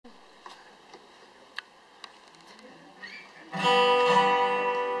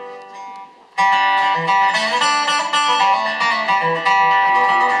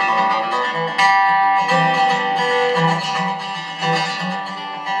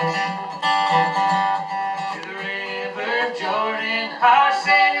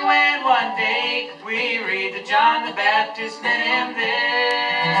that John the Baptist met him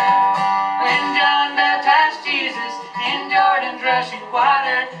there. When John baptized Jesus in Jordan's rushing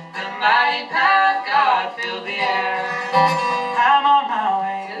water, the mighty power of God filled the air. I'm on my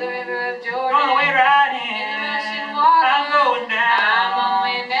way To the river of Jordan, gonna wade right in. in the rushing water. I'm going down, I'm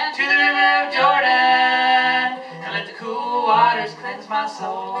going down to the river of Jordan, and let the cool waters cleanse my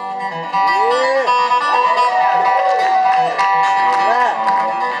soul.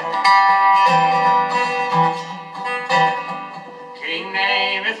 King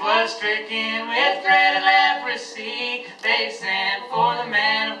Namath was stricken with dread and leprosy. They sent for the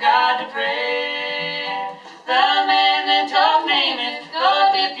man of God to pray. The man then told Namath,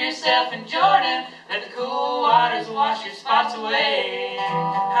 go dip yourself in Jordan, let the cool waters wash your spots away.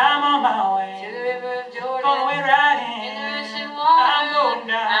 I'm on my way To the river of Jordan, gonna wade right in the in. rushing water. I'm going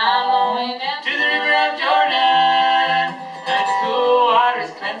down, I'm going down to the river of Jordan, let the cool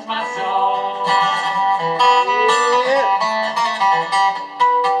waters cleanse my soul.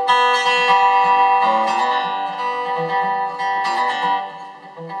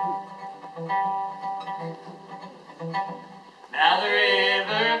 Now the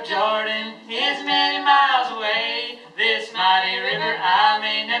river of Jordan is many miles away. This mighty river I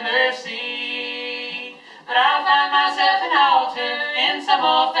may never see, but I'll find myself an altar in some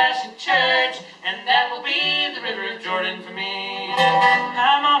old-fashioned church, and that will be the river of Jordan for me.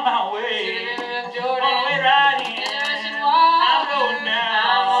 I'm on my To the way, river of Jordan, gonna wade right in. in the rushing water. I'm going down,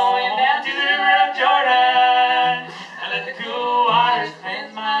 I'm going down to the river of Jordan, and let the cool waters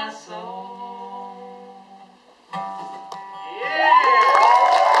cleanse my soul.